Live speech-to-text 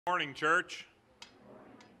Morning, church.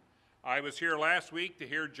 I was here last week to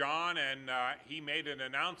hear John, and he made an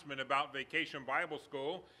announcement about Vacation Bible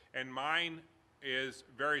School, and mine is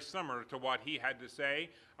very similar to what he had to say.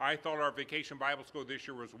 I thought our Vacation Bible School this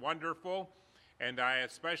year was wonderful, and I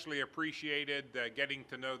especially appreciated getting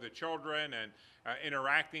to know the children and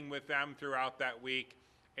interacting with them throughout that week.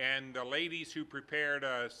 And the ladies who prepared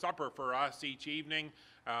a supper for us each evening,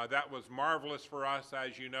 that was marvelous for us.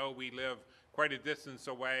 As you know, we live quite a distance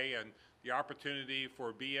away, and the opportunity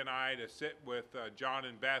for B and I to sit with John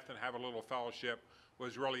and Beth and have a little fellowship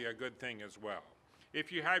was really a good thing as well.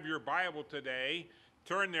 If you have your Bible today,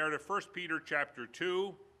 turn there to 1 Peter chapter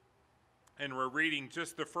 2, and we're reading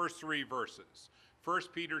just the first three verses. 1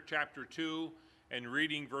 Peter chapter 2, and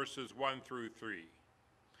reading verses 1 through 3.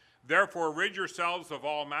 Therefore, rid yourselves of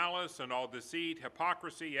all malice and all deceit,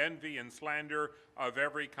 hypocrisy, envy, and slander of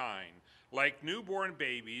every kind. Like newborn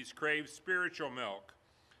babies, crave spiritual milk,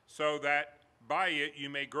 so that by it you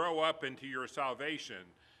may grow up into your salvation,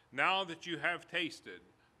 now that you have tasted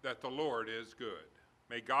that the Lord is good.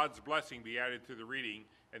 May God's blessing be added to the reading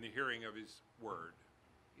and the hearing of his word.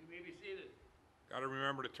 You may be seated. Got to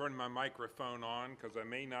remember to turn my microphone on because I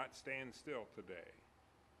may not stand still today.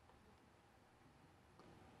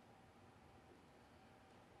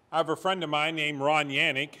 I have a friend of mine named Ron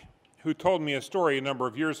Yannick who told me a story a number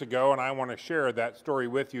of years ago, and I want to share that story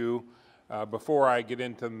with you before I get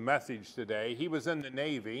into the message today. He was in the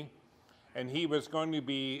Navy, and he was going to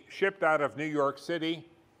be shipped out of New York City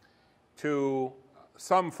to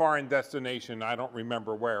some foreign destination, I don't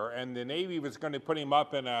remember where, and the Navy was going to put him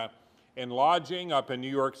up in lodging up in New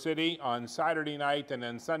York City on Saturday night, and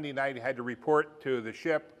then Sunday night he had to report to the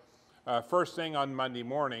ship first thing on Monday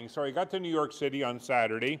morning. So he got to New York City on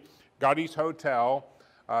Saturday, got his hotel,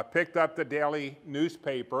 picked up the daily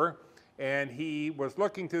newspaper, and he was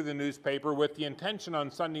looking through the newspaper with the intention on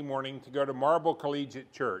Sunday morning to go to Marble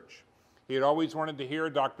Collegiate Church. He had always wanted to hear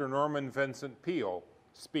Dr. Norman Vincent Peale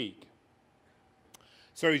speak.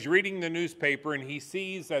 So he's reading the newspaper, and he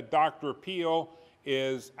sees that Dr. Peale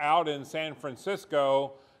is out in San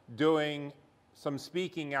Francisco doing some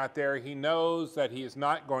speaking out there. He knows that he is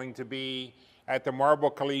not going to be at the Marble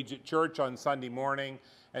Collegiate Church on Sunday morning,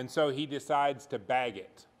 and so he decides to bag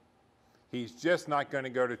it. He's just not going to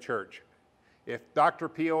go to church. If Dr.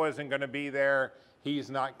 Peale isn't going to be there, he's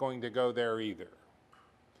not going to go there either.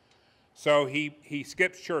 So he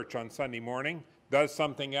skips church on Sunday morning, does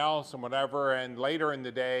something else and whatever, and later in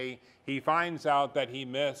the day, he finds out that he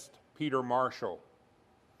missed Peter Marshall,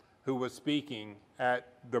 who was speaking at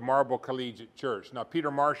the Marble Collegiate Church. Now,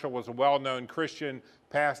 Peter Marshall was a well-known Christian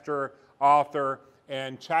pastor, author,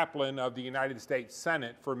 and chaplain of the United States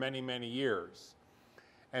Senate for many, many years.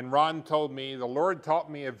 And Ron told me, the Lord taught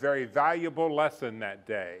me a very valuable lesson that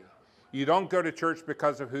day. You don't go to church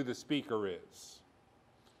because of who the speaker is.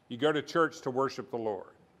 You go to church to worship the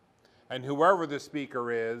Lord. And whoever the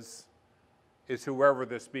speaker is whoever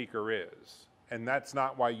the speaker is. And that's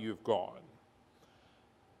not why you've gone.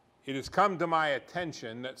 It has come to my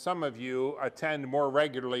attention that some of you attend more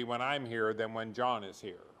regularly when I'm here than when John is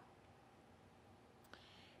here.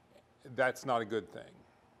 That's not a good thing.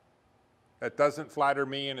 That doesn't flatter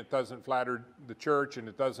me, and it doesn't flatter the church, and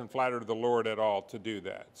it doesn't flatter the Lord at all to do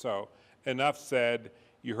that. So enough said.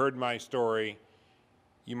 You heard my story.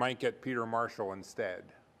 You might get Peter Marshall instead.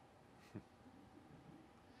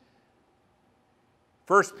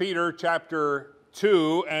 1 Peter chapter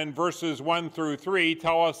 2 and verses 1 through 3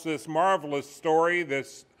 tell us this marvelous story,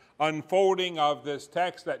 this unfolding of this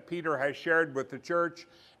text that Peter has shared with the church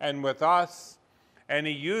and with us. And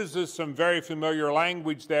he uses some very familiar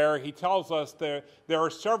language there. He tells us there are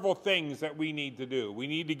several things that we need to do. We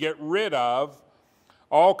need to get rid of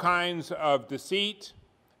all kinds of deceit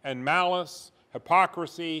and malice,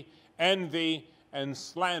 hypocrisy, envy, and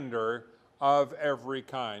slander of every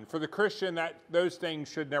kind. For the Christian, those things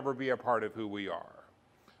should never be a part of who we are.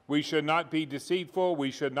 We should not be deceitful.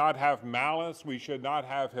 We should not have malice. We should not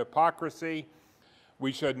have hypocrisy.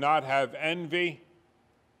 We should not have envy.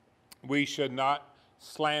 We should not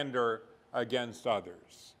slander against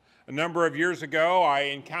others. A number of years ago, I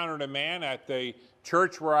encountered a man at the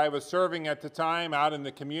church where I was serving at the time out in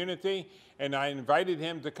the community, and I invited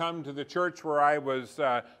him to come to the church where I was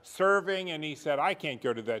serving, and he said, I can't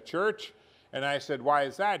go to that church. And I said, why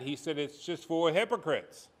is that? He said, it's just full of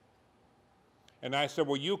hypocrites. And I said,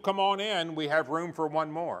 well, you come on in. We have room for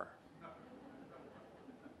one more.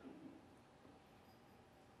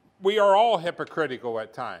 We are all hypocritical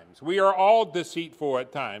at times. We are all deceitful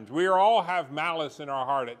at times. We all have malice in our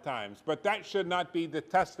heart at times. But that should not be the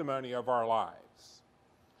testimony of our lives.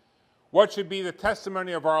 What should be the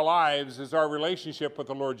testimony of our lives is our relationship with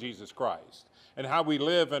the Lord Jesus Christ and how we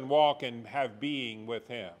live and walk and have being with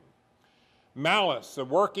him. Malice, the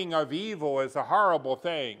working of evil, is a horrible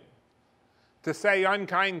thing. To say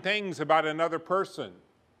unkind things about another person,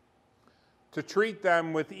 to treat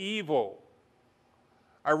them with evil.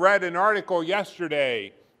 I read an article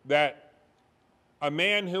yesterday that a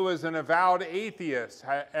man who is an avowed atheist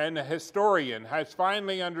and a historian has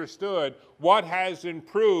finally understood what has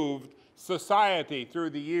improved society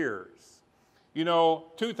through the years. You know,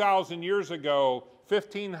 2,000 years ago,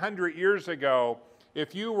 1,500 years ago,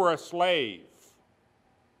 if you were a slave,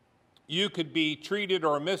 you could be treated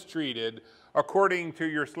or mistreated according to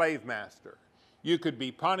your slave master. You could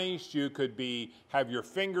be punished, you could have your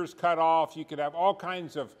fingers cut off, you could have all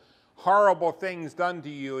kinds of horrible things done to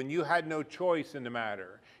you, and you had no choice in the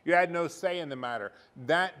matter. You had no say in the matter.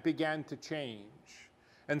 That began to change.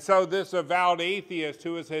 And so this avowed atheist,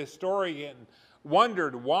 who is a historian,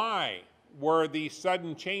 wondered why were these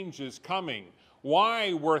sudden changes coming?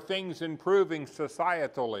 Why were things improving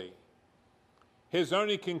societally? His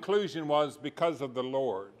only conclusion was because of the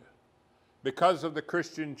Lord, because of the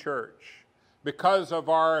Christian church, because of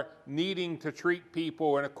our needing to treat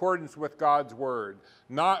people in accordance with God's word,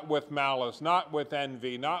 not with malice, not with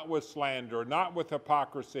envy, not with slander, not with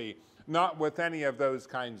hypocrisy, not with any of those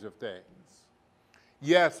kinds of things.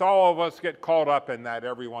 Yes, all of us get caught up in that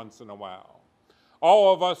every once in a while.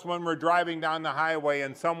 All of us, when we're driving down the highway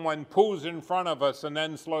and someone pulls in front of us and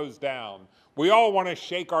then slows down, we all want to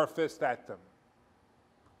shake our fist at them.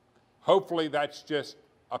 Hopefully that's just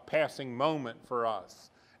a passing moment for us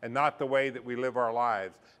and not the way that we live our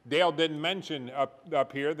lives. Dale didn't mention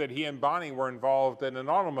up here that he and Bonnie were involved in an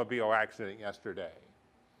automobile accident yesterday.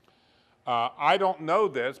 I don't know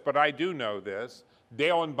this, but I do know this.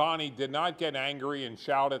 Dale and Bonnie did not get angry and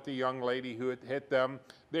shout at the young lady who had hit them.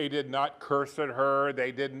 They did not curse at her.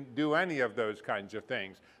 They didn't do any of those kinds of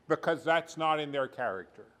things because that's not in their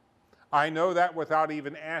character. I know that without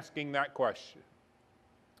even asking that question.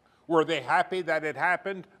 Were they happy that it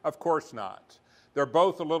happened? Of course not. They're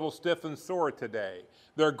both a little stiff and sore today.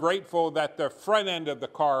 They're grateful that the front end of the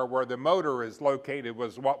car where the motor is located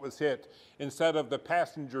was what was hit instead of the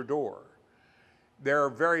passenger door. They're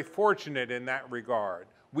very fortunate in that regard.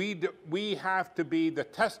 We have to be, the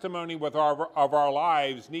testimony of our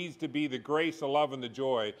lives needs to be the grace, the love, and the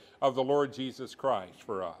joy of the Lord Jesus Christ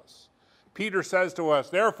for us. Peter says to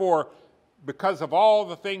us, therefore, because of all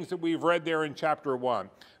the things that we've read there in chapter 1,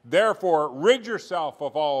 therefore, rid yourself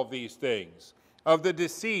of all of these things, of the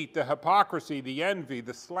deceit, the hypocrisy, the envy,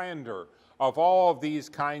 the slander, of all of these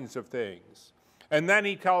kinds of things. And then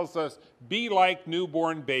he tells us, be like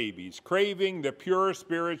newborn babies, craving the pure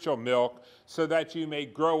spiritual milk so that you may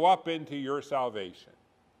grow up into your salvation.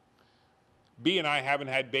 Bea and I haven't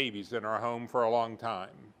had babies in our home for a long time,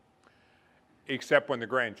 except when the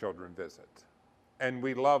grandchildren visit. And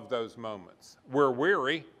we love those moments. We're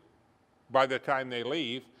weary by the time they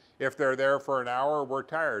leave. If they're there for an hour, we're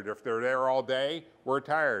tired. If they're there all day, we're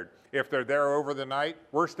tired. If they're there over the night,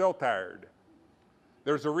 we're still tired.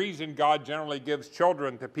 There's a reason God generally gives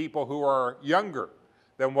children to people who are younger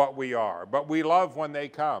than what we are, but we love when they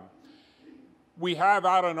come. We have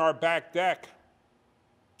out on our back deck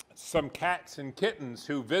some cats and kittens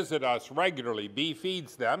who visit us regularly. Bea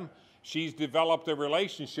feeds them. She's developed a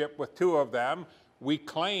relationship with 2 of them. We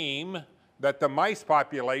claim that the mice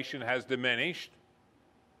population has diminished.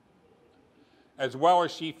 As well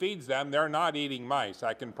as she feeds them, they're not eating mice,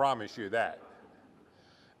 I can promise you that.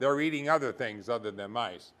 They're eating other things other than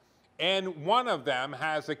mice. And one of them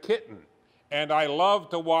has a kitten, and I love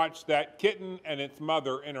to watch that kitten and its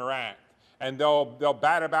mother interact. And they'll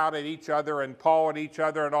bat about at each other and paw at each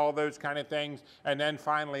other and all those kind of things, and then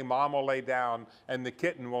finally mom will lay down and the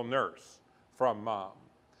kitten will nurse from mom.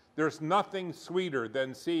 There's nothing sweeter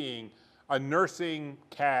than seeing a nursing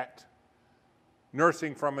cat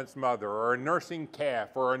nursing from its mother, or a nursing calf,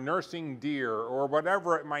 or a nursing deer, or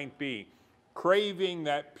whatever it might be, craving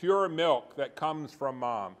that pure milk that comes from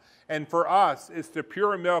mom. And for us, it's the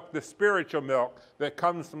pure milk, the spiritual milk that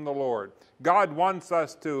comes from the Lord. God wants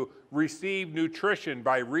us to receive nutrition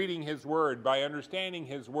by reading his word, by understanding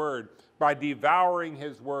his word, by devouring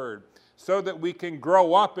his word, so that we can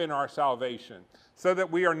grow up in our salvation, so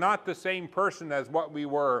that we are not the same person as what we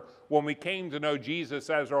were when we came to know Jesus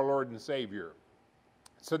as our Lord and Savior,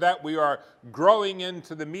 so that we are growing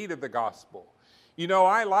into the meat of the gospel. You know,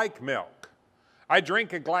 I like milk. I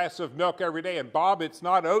drink a glass of milk every day, and Bob, it's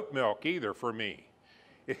not oat milk either for me.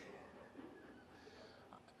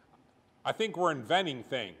 I think we're inventing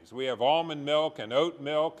things. We have almond milk and oat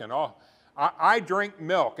milk and all. I drink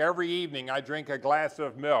milk. Every evening I drink a glass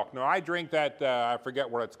of milk. Now I drink that, I forget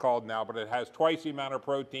what it's called now, but it has twice the amount of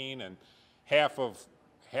protein and half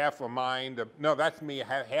a mind. No, that's me,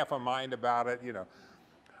 half a mind about it, you know.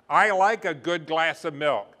 I like a good glass of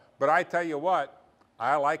milk, but I tell you what,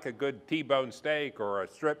 I like a good T-bone steak or a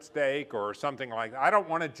strip steak or something like that. I don't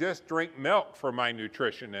want to just drink milk for my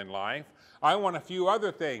nutrition in life. I want a few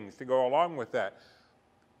other things to go along with that.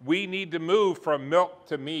 We need to move from milk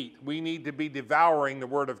to meat. We need to be devouring the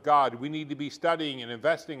Word of God. We need to be studying and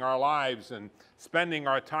investing our lives and spending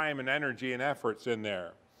our time and energy and efforts in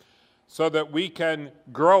there so that we can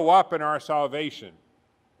grow up in our salvation.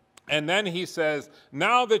 And then he says,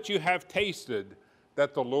 now that you have tasted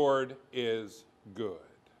that the Lord is good.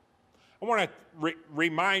 I want to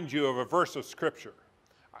remind you of a verse of Scripture.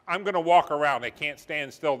 I'm going to walk around. I can't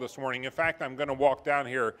stand still this morning. In fact, I'm going to walk down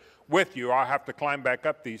here with you. I'll have to climb back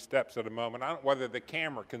up these steps in a moment. I don't know whether the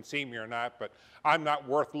camera can see me or not, but I'm not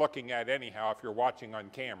worth looking at anyhow if you're watching on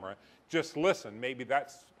camera. Just listen. Maybe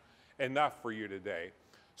that's enough for you today.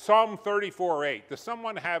 Psalm 34:8. Does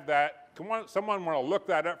someone have that? Someone want to look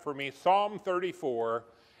that up for me? Psalm 34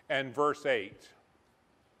 and verse 8.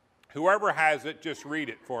 Whoever has it, just read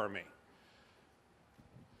it for me.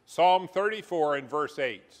 Psalm 34 and verse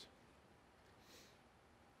 8.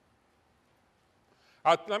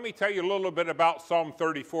 Let me tell you a little bit about Psalm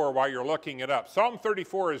 34 while you're looking it up. Psalm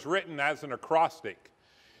 34 is written as an acrostic.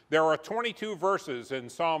 There are 22 verses in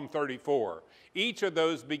Psalm 34. Each of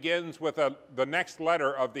those begins with the next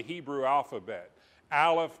letter of the Hebrew alphabet.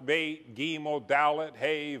 Aleph, Bet, Gimel, Dalet,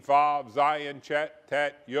 Hey, Vav, Zayin, Chet,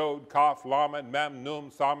 Tet, Yod, Kaf, Lamed, Mem, Nun,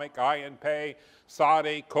 Samek, Ayin, Pei,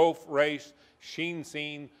 Sade, Kof, Resh, Shin,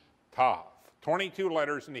 Sin, Tav. 22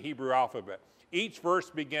 letters in the Hebrew alphabet. Each verse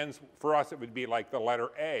begins, for us it would be like the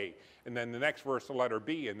letter A, and then the next verse the letter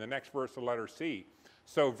B, and the next verse the letter C.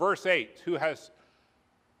 So verse 8, who has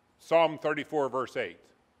Psalm 34 verse 8?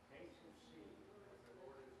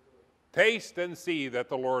 Taste and see that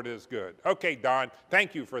the Lord is good. Okay, Don,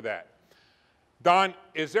 thank you for that. Don,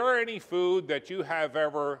 is there any food that you have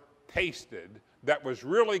ever tasted that was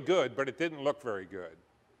really good, but it didn't look very good?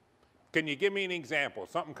 Can you give me an example?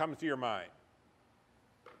 Something comes to your mind.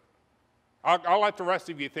 I'll let the rest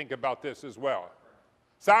of you think about this as well.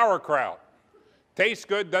 Sauerkraut. Tastes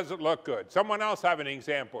good, doesn't look good. Someone else have an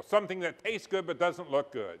example. Something that tastes good but doesn't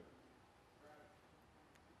look good.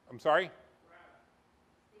 I'm sorry?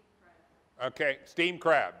 Okay, steamed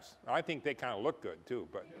crabs. I think they kind of look good too,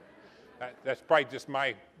 but that's probably just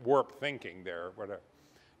my warped thinking there.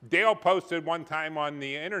 Dale posted one time on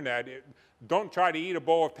the internet, don't try to eat a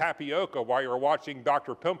bowl of tapioca while you're watching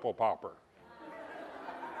Dr. Pimple Popper.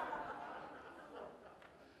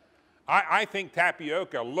 I think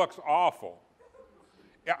tapioca looks awful.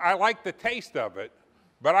 I like the taste of it,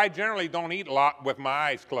 but I generally don't eat a lot with my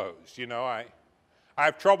eyes closed. You know, I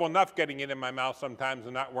have trouble enough getting it in my mouth sometimes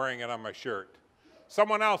and not wearing it on my shirt.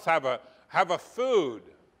 Someone else have a food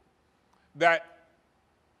that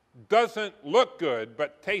doesn't look good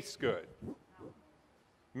but tastes good.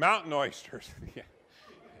 Mountain oysters.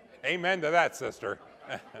 Amen to that, sister.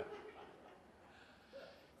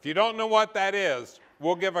 If you don't know what that is,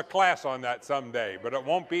 we'll give a class on that someday, but it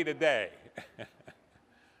won't be today.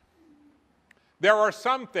 There are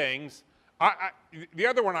some things, the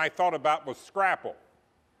other one I thought about was scrapple.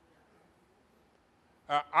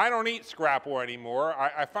 I don't eat scrapple anymore.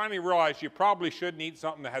 I finally realized you probably shouldn't eat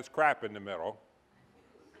something that has crap in the middle.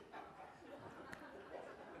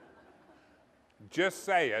 Just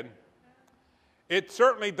saying. It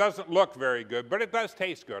certainly doesn't look very good, but it does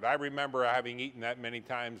taste good. I remember having eaten that many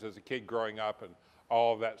times as a kid growing up and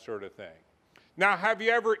all of that sort of thing. Now, have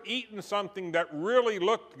you ever eaten something that really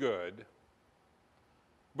looked good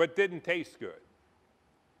but didn't taste good?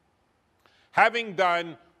 Having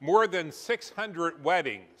done more than 600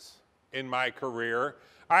 weddings in my career,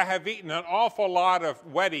 I have eaten an awful lot of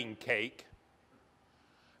wedding cake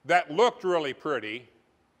that looked really pretty.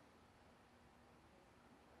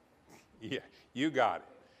 Yeah, you got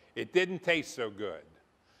it. It didn't taste so good.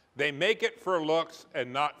 They make it for looks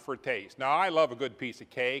and not for taste. Now, I love a good piece of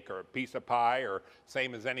cake or a piece of pie, or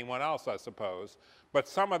same as anyone else, I suppose. But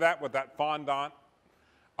some of that with that fondant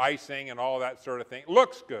icing and all that sort of thing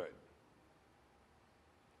looks good.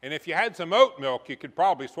 And if you had some oat milk, you could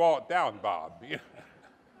probably swallow it down, Bob.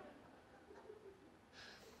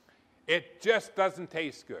 It just doesn't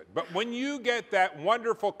taste good. But when you get that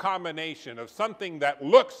wonderful combination of something that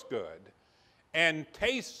looks good and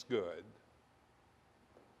tastes good,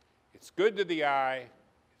 it's good to the eye,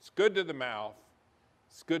 it's good to the mouth,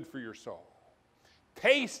 it's good for your soul.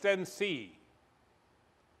 Taste and see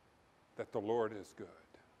that the Lord is good.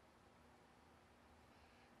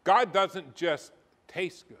 God doesn't just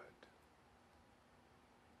taste good.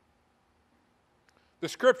 The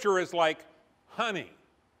scripture is like honey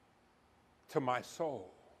to my soul.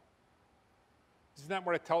 Isn't that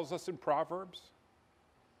what it tells us in Proverbs?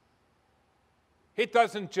 It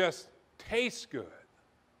doesn't just taste good.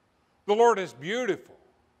 The Lord is beautiful.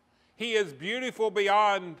 He is beautiful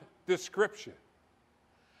beyond description.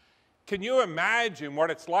 Can you imagine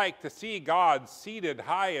what it's like to see God seated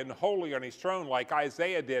high and holy on his throne like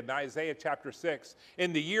Isaiah did in Isaiah chapter 6?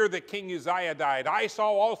 In the year that King Uzziah died, I saw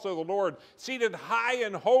also the Lord seated high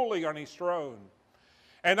and holy on his throne.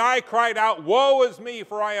 And I cried out, woe is me,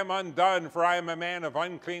 for I am undone, for I am a man of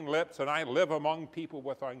unclean lips, and I live among people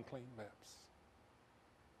with unclean lips.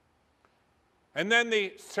 And then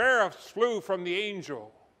the seraphs flew from the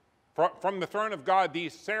angel, from the throne of God.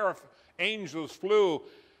 These seraph angels flew,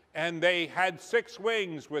 and they had 6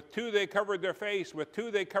 wings. With 2 they covered their face, with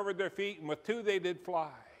 2 they covered their feet, and with 2 they did fly.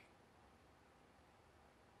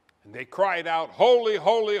 And they cried out, holy,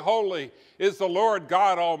 holy, holy is the Lord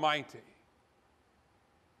God Almighty.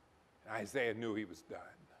 And Isaiah knew he was done.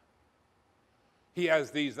 He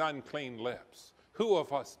has these unclean lips. Who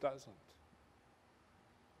of us doesn't?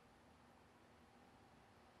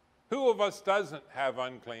 Who of us doesn't have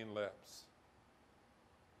unclean lips?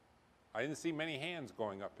 I didn't see many hands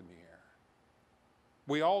going up in the air.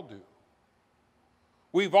 We all do.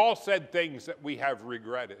 We've all said things that we have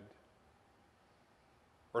regretted,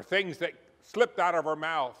 or things that slipped out of our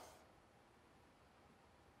mouth.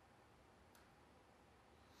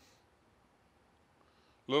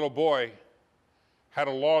 Little boy had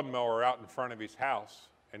a lawnmower out in front of his house,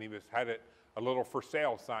 and he had a little for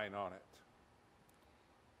sale sign on it.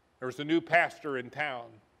 There was a new pastor in town,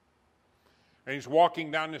 and he's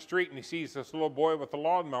walking down the street, and he sees this little boy with a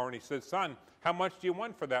lawnmower, and he says, son, how much do you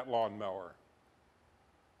want for that lawnmower?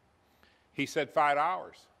 He said,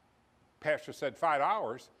 $5. Pastor said,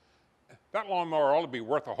 $5? That lawnmower ought to be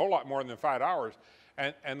worth a whole lot more than $5.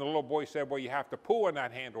 And the little boy said, well, you have to pull in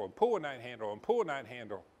that handle, and pull in that handle, and pull in that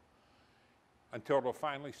handle, until it'll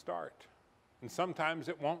finally start. And sometimes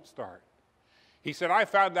it won't start. He said, I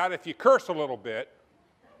found out if you curse a little bit,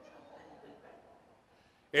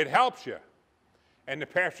 it helps you. And the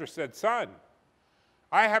pastor said, son,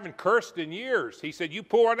 I haven't cursed in years. He said, you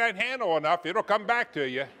pull on that handle enough, it'll come back to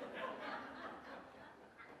you.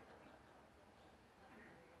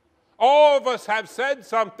 All of us have said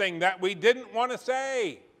something that we didn't want to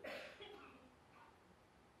say.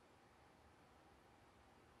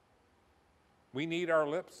 We need our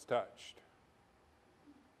lips touched.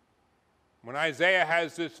 When Isaiah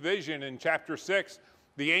has this vision in chapter 6,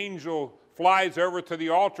 the angel flies over to the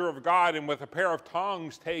altar of God and with a pair of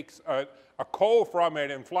tongs takes a coal from it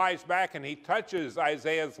and flies back, and he touches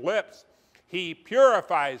Isaiah's lips. He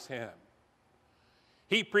purifies him.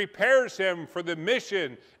 He prepares him for the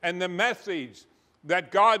mission and the message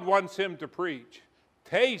that God wants him to preach.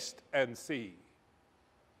 Taste and see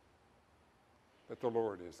that the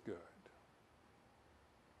Lord is good.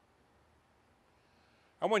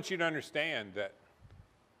 I want you to understand that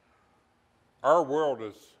our world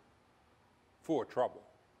is full of trouble.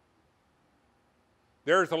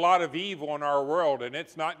 There's a lot of evil in our world, and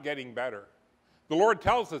it's not getting better. The Lord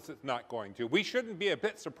tells us it's not going to. We shouldn't be a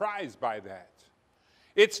bit surprised by that.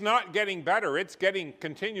 It's not getting better. It's getting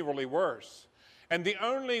continually worse. And the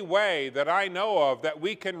only way that I know of that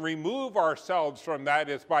we can remove ourselves from that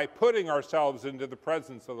is by putting ourselves into the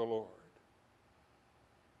presence of the Lord.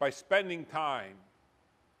 By spending time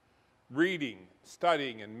reading,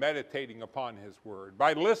 studying, and meditating upon his word,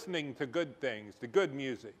 by listening to good things, to good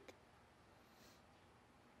music,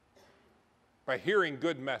 by hearing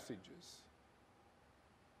good messages,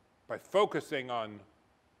 by focusing on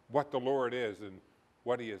what the Lord is and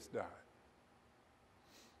what he has done.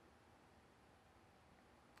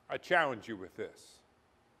 I challenge you with this.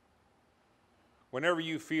 Whenever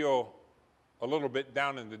you feel a little bit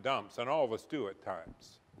down in the dumps, and all of us do at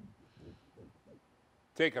times,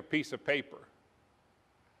 take a piece of paper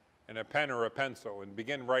and a pen or a pencil and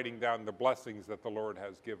begin writing down the blessings that the Lord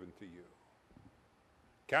has given to you.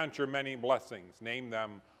 Count your many blessings. Name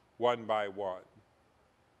them one by one.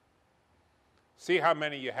 See how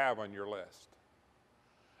many you have on your list.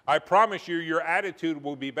 I promise you, your attitude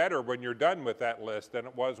will be better when you're done with that list than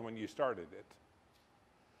it was when you started it.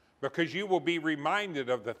 Because you will be reminded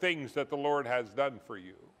of the things that the Lord has done for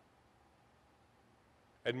you.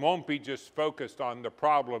 And won't be just focused on the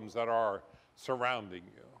problems that are surrounding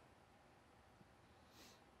you.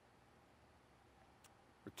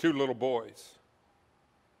 Two little boys.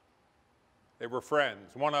 They were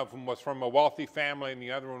friends. One of them was from a wealthy family and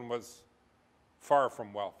the other one was far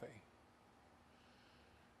from wealthy.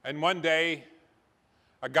 And one day,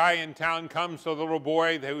 a guy in town comes to the little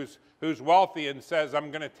boy who's wealthy and says,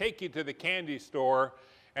 I'm going to take you to the candy store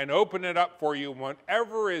and open it up for you.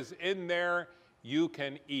 Whatever is in there, you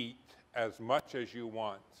can eat as much as you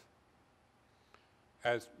want.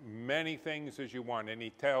 As many things as you want. And he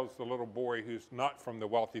tells the little boy who's not from the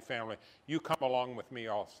wealthy family, you come along with me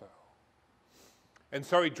also. And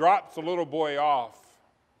so he drops the little boy off.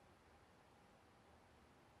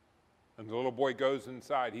 And the little boy goes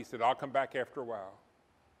inside. He said, I'll come back after a while.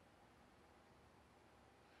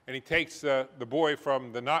 And he takes the boy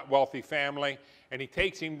from the not wealthy family, and he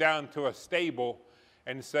takes him down to a stable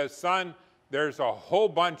and says, son, there's a whole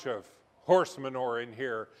bunch of horse manure in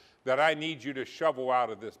here that I need you to shovel out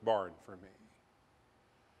of this barn for me.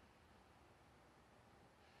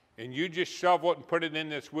 And you just shovel it and put it in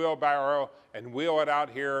this wheelbarrow and wheel it out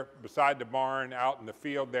here beside the barn, out in the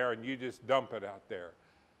field there, and you just dump it out there.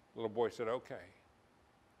 The little boy said, okay.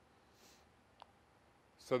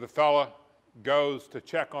 So the fella goes to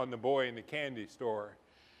check on the boy in the candy store.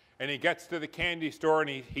 And he gets to the candy store and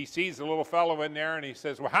he sees the little fellow in there and he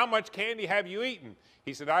says, well, how much candy have you eaten?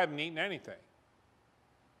 He said, I haven't eaten anything.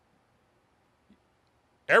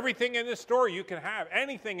 Everything in this store you can have.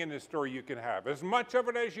 Anything in this store you can have. As much of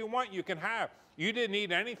it as you want you can have. You didn't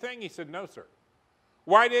eat anything? He said, no, sir.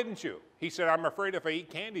 Why didn't you? He said, I'm afraid if I eat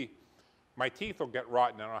candy, my teeth will get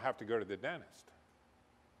rotten and I'll have to go to the dentist.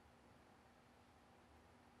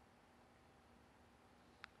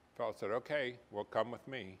 The fellow said, okay, well, come with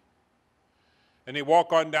me. And they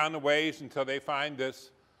walk on down the ways until they find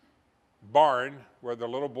this barn where the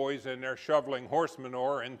little boy's in there shoveling horse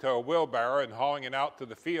manure into a wheelbarrow and hauling it out to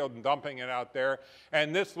the field and dumping it out there.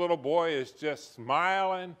 And this little boy is just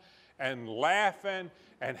smiling and laughing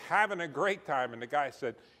and having a great time. And the guy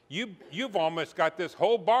said, you've almost got this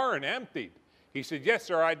whole barn emptied. He said, yes,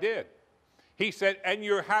 sir, I did. He said, and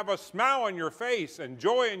you have a smile on your face and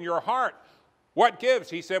joy in your heart. What gives?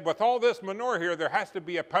 He said, with all this manure here, there has to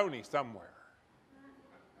be a pony somewhere.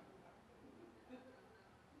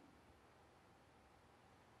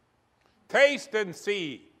 Taste and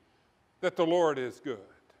see that the Lord is good.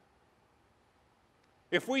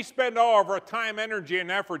 If we spend all of our time, energy, and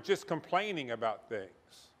effort just complaining about things,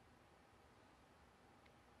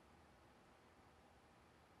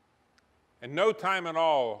 and no time at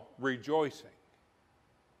all rejoicing,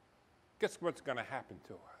 guess what's going to happen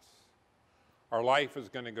to us? Our life is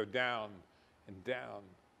going to go down and down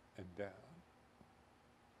and down.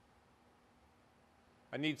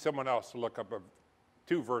 I need someone else to look up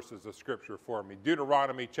two verses of Scripture for me.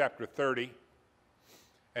 Deuteronomy chapter 30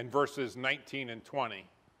 and verses 19 and 20.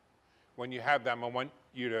 When you have them, I want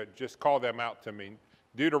you to just call them out to me.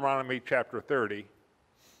 Deuteronomy chapter 30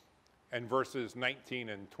 and verses 19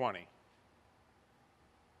 and 20.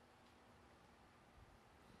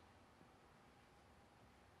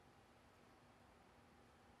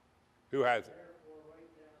 Who has it?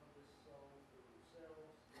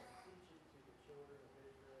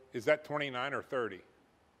 Is that 29 or 30?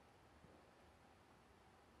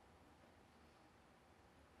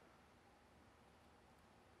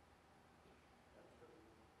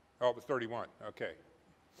 Oh, it was 31. Okay.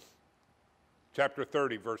 Chapter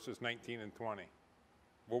 30, verses 19 and 20.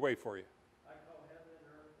 We'll wait for you. I call heaven and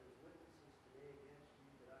earth as witnesses today against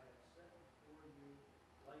you that I have set before you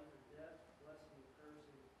life and death, blessing and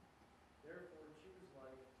cursing. Therefore choose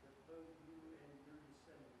life, that both you and your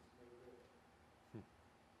descendants may live.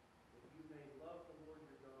 That you may love the Lord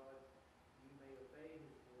your God, you may obey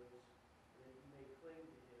his voice, and that you may cling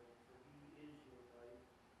to him, for he is your life,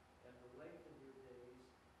 and the length of your days,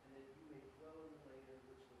 and that you may dwell in the land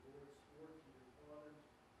which the Lord swore to your fathers,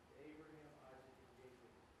 to Abraham, Isaac, and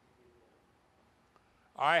Jacob, to give them.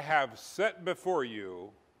 I have set before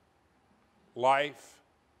you life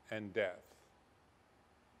and death.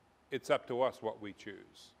 It's up to us what we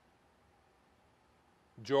choose.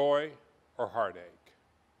 Joy or heartache.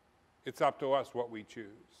 It's up to us what we choose.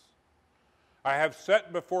 I have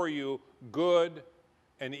set before you good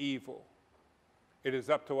and evil. It is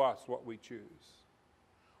up to us what we choose.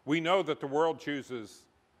 We know that the world chooses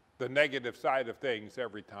the negative side of things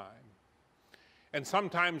every time. And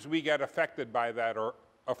sometimes we get affected by that or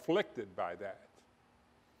afflicted by that.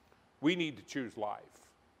 We need to choose life.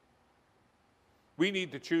 We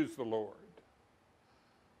need to choose the Lord.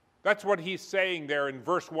 That's what he's saying there in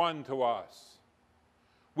verse 1 to us.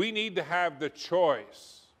 We need to have the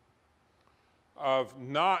choice of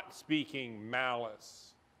not speaking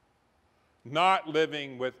malice, not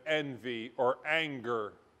living with envy or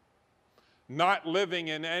anger, not living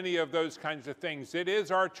in any of those kinds of things. It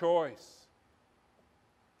is our choice.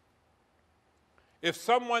 If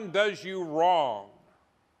someone does you wrong,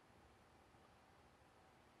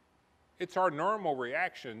 It's our normal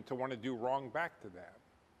reaction to want to do wrong back to them.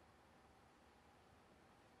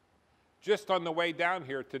 Just on the way down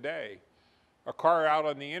here today, a car out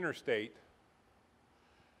on the interstate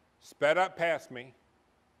sped up past me.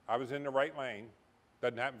 I was in the right lane.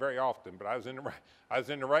 Doesn't happen very often, but I was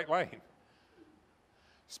in the right lane.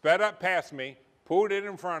 Sped up past me, pulled it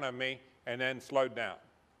in front of me, and then slowed down.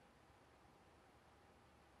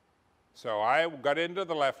 So I got into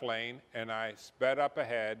the left lane, and I sped up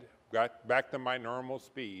ahead, got back to my normal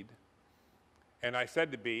speed, and I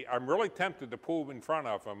said to B, I'm really tempted to pull in front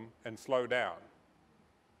of him and slow down.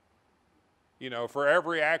 You know, for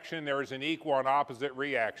every action, there is an equal and opposite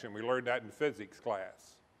reaction. We learned that in physics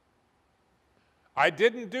class. I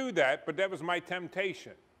didn't do that, but that was my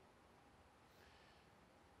temptation.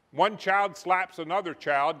 One child slaps another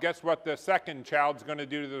child. Guess what the second child's going to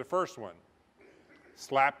do to the first one?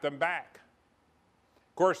 Slap them back.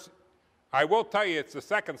 Of course, I will tell you it's the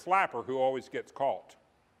second slapper who always gets caught.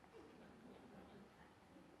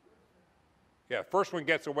 Yeah, first one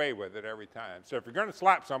gets away with it every time. So if you're going to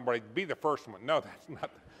slap somebody, be the first one. No, that's not.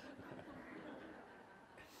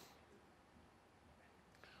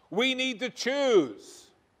 We need to choose.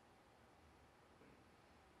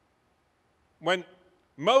 When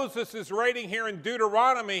Moses is writing here in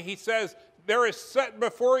Deuteronomy, he says, there is set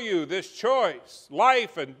before you this choice,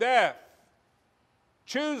 life and death.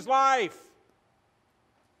 Choose life.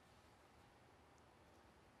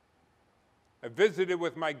 I visited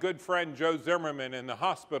with my good friend Joe Zimmerman in the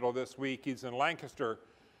hospital this week. He's in Lancaster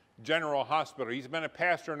General Hospital. He's been a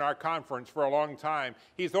pastor in our conference for a long time.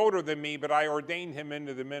 He's older than me, but I ordained him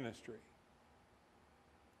into the ministry.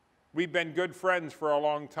 We've been good friends for a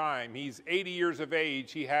long time. He's 80 years of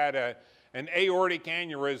age. He had an aortic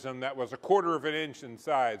aneurysm that was 1/4 of an inch in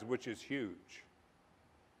size, which is huge.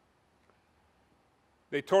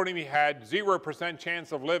 They told him he had 0%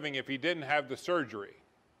 chance of living if he didn't have the surgery.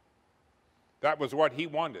 That was what he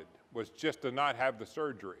wanted, was just to not have the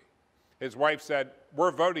surgery. His wife said,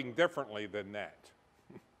 we're voting differently than that.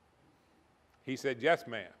 He said, yes,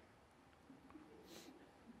 ma'am.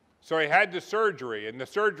 So he had the surgery, and the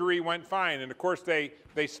surgery went fine. And of course, they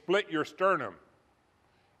split your sternum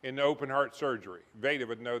in the open heart surgery. Veda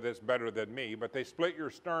would know this better than me, but they split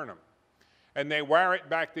your sternum. And they wire it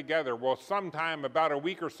back together. Well, sometime about a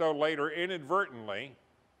week or so later, inadvertently,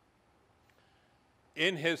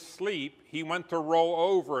 in his sleep, he went to roll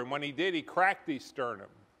over, and when he did, he cracked his sternum.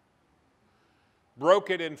 Broke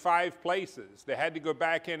it in 5 places. They had to go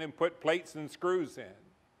back in and put plates and screws in.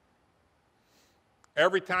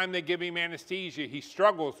 Every time they give him anesthesia, he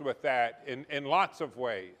struggles with that in lots of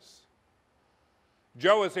ways.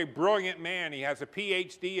 Joe is a brilliant man. He has a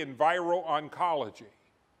PhD in viral oncology.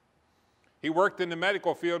 He worked in the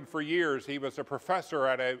medical field for years. He was a professor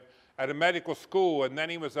at a medical school, and then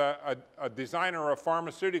he was a designer of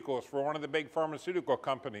pharmaceuticals for one of the big pharmaceutical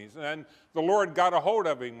companies. And then the Lord got a hold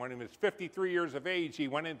of him. When he was 53 years of age, he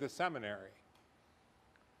went into seminary.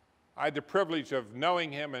 I had the privilege of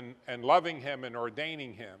knowing him and loving him and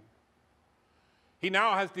ordaining him. He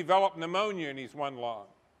now has developed pneumonia in his one lung.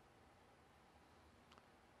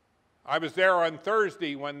 I was there on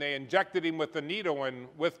Thursday when they injected him with the needle and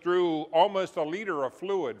withdrew almost a liter of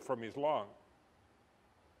fluid from his lung.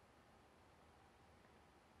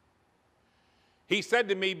 He said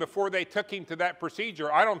to me before they took him to that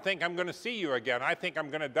procedure, I don't think I'm going to see you again. I think I'm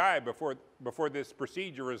going to die before this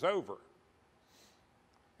procedure is over.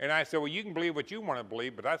 And I said, well, you can believe what you want to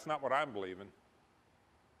believe, but that's not what I'm believing.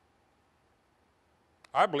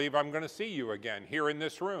 I believe I'm going to see you again here in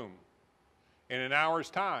this room in an hour's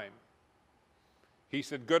time. He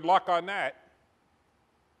said, good luck on that.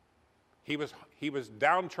 He was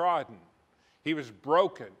downtrodden. He was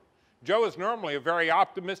broken. Joe is normally a very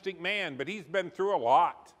optimistic man, but he's been through a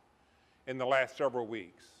lot in the last several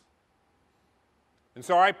weeks. And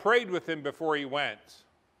so I prayed with him before he went.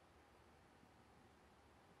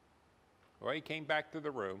 Well, he came back to the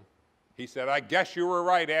room. He said, I guess you were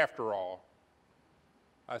right after all.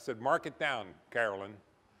 I said, mark it down, Carolyn.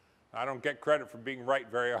 I don't get credit for being right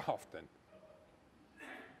very often.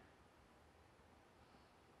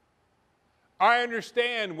 I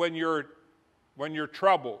understand when you're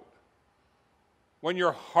troubled, when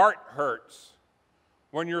your heart hurts,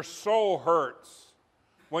 when your soul hurts,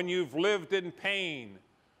 when you've lived in pain,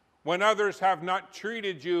 when others have not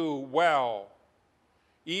treated you well,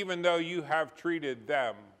 even though you have treated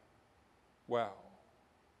them well.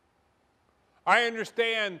 I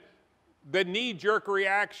understand the knee-jerk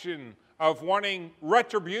reaction of wanting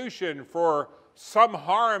retribution for some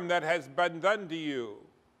harm that has been done to you.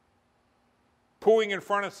 Pulling in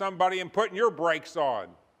front of somebody and putting your brakes on.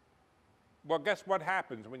 Well, guess what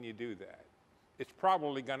happens when you do that? It's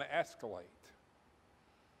probably going to escalate.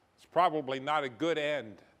 It's probably not a good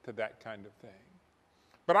end to that kind of thing.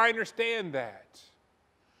 But I understand that.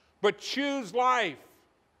 But choose life.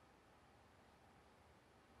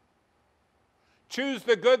 Choose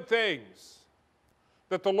the good things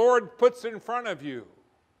that the Lord puts in front of you.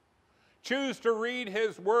 Choose to read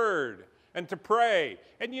His Word and to pray.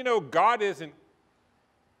 And you know, God isn't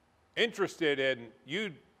interested in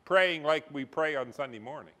you praying like we pray on Sunday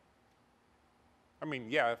morning. I mean,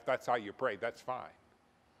 yeah, if that's how you pray, that's fine.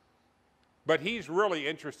 But He's really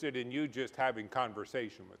interested in you just having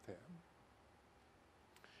conversation with Him.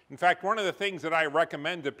 In fact, one of the things that I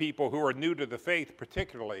recommend to people who are new to the faith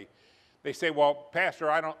particularly, they say, well,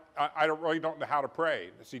 Pastor, I really don't know how to pray.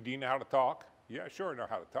 I say, do you know how to talk? Yeah, sure, I know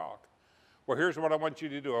how to talk. Well, here's what I want you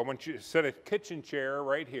to do. I want you to set a kitchen chair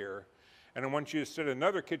right here, and I want you to sit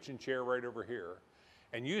another kitchen chair right over here.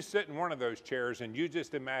 And you sit in one of those chairs, and you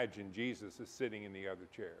just imagine Jesus is sitting in the other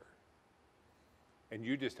chair. And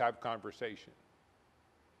you just have conversation.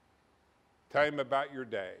 Tell Him about your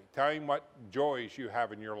day. Tell Him what joys you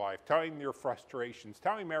have in your life. Tell Him your frustrations.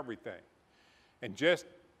 Tell Him everything. And just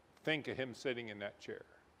think of Him sitting in that chair.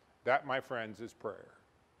 That, my friends, is prayer.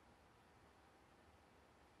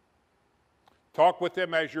 Talk with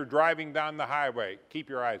Him as you're driving down the highway. Keep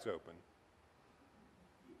your eyes open.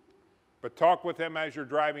 But talk with Him as you're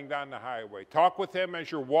driving down the highway. Talk with Him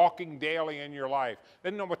as you're walking daily in your life.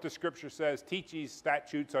 Isn't that what the Scripture says? Teach these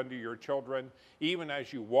statutes unto your children, even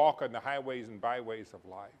as you walk on the highways and byways of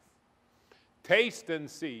life. Taste and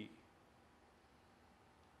see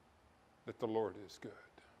that the Lord is good.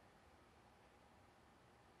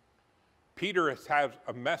 Peter has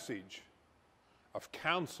a message of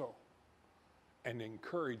counsel and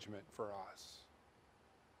encouragement for us.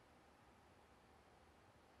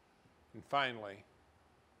 And finally,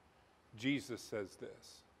 Jesus says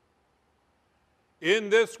this: in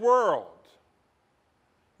this world,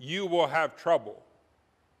 you will have trouble,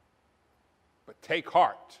 but take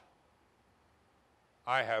heart.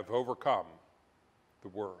 I have overcome the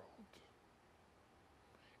world.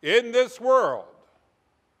 In this world,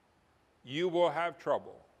 you will have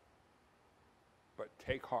trouble, but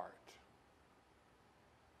take heart.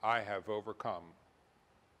 I have overcome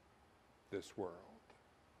this world.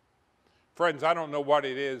 Friends, I don't know what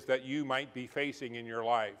it is that you might be facing in your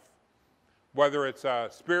life, whether it's a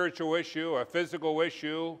spiritual issue, a physical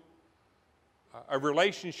issue, a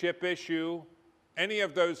relationship issue, any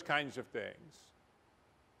of those kinds of things.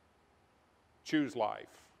 Choose life.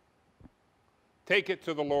 Take it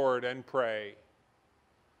to the Lord and pray.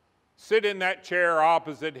 Sit in that chair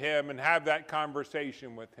opposite Him and have that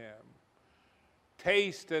conversation with Him.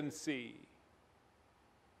 Taste and see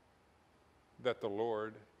that the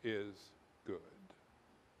Lord is good.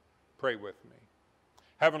 Pray with me.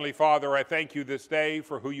 Heavenly Father, I thank You this day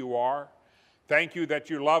for who You are. Thank You that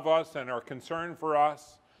You love us and are concerned for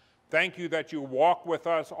us. Thank You that You walk with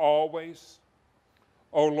us always.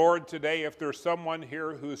 Oh Lord, today if there's someone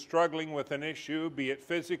here who's struggling with an issue, be it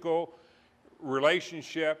physical,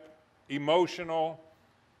 relationship, emotional,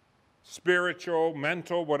 spiritual,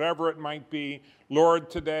 mental, whatever it might be, Lord,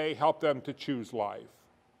 today help them to choose life.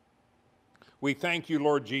 We thank You,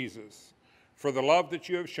 Lord Jesus, for the love that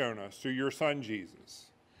You have shown us through Your Son, Jesus.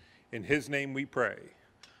 In His name we pray.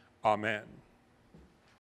 Amen.